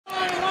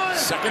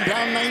Second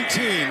down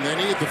 19. They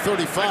need the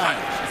 35.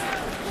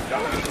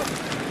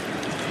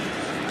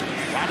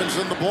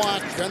 Robinson the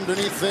block.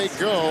 Underneath they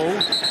go.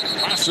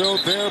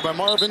 Lassoed there by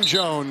Marvin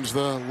Jones,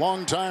 the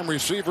longtime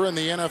receiver in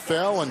the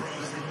NFL, and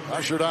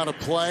ushered out of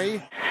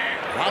play.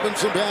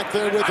 Robinson back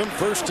there with him.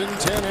 1st and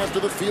 10 after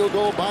the field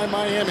goal by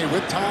Miami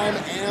with time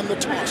and the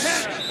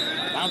toss.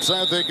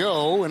 Outside they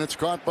go, and it's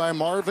caught by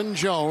Marvin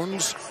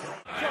Jones.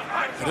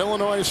 At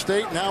Illinois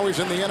State, now he's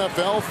in the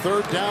NFL.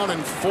 3rd down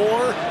and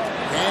 4.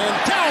 And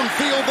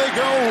downfield they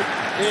go.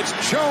 It's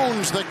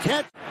Jones the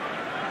catch.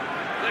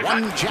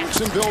 One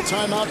Jacksonville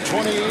timeout,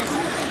 28.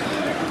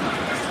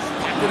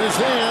 It is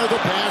there. The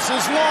pass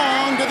is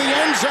long to the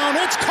end zone.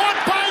 It's caught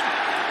by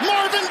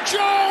Marvin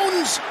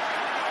Jones.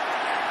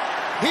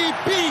 He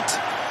beat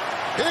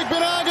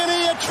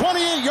Igbenogany, a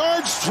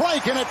 28-yard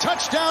strike and a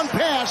touchdown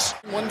pass.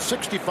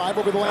 165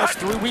 over the last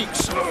 3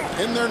 weeks.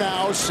 In there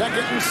now,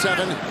 2nd and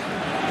 7.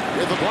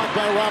 With the block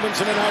by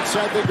Robinson, and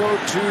outside they go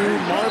to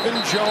Marvin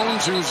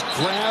Jones, who's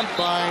grabbed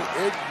by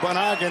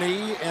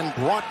Igbenogany and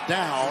brought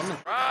down.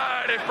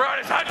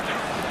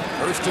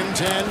 1st and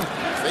 10.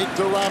 Fake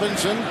to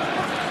Robinson.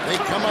 They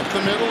come up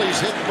the middle. He's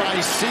hit by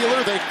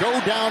Sealer. They go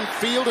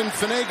downfield, and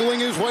finagling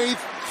his way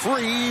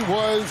free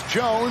was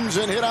Jones,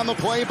 and hit on the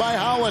play by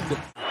Howland.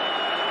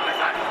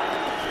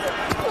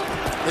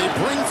 They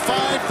bring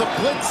 5, the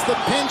blitz, the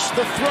pinch,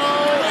 the throw,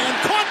 and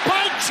caught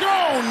by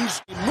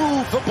Jones.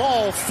 Move the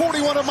ball,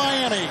 41 of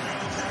Miami.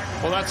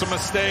 Well, that's a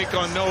mistake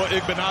on Noah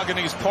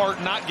Igbenogany's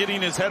part, not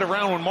getting his head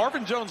around when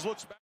Marvin Jones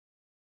looks back.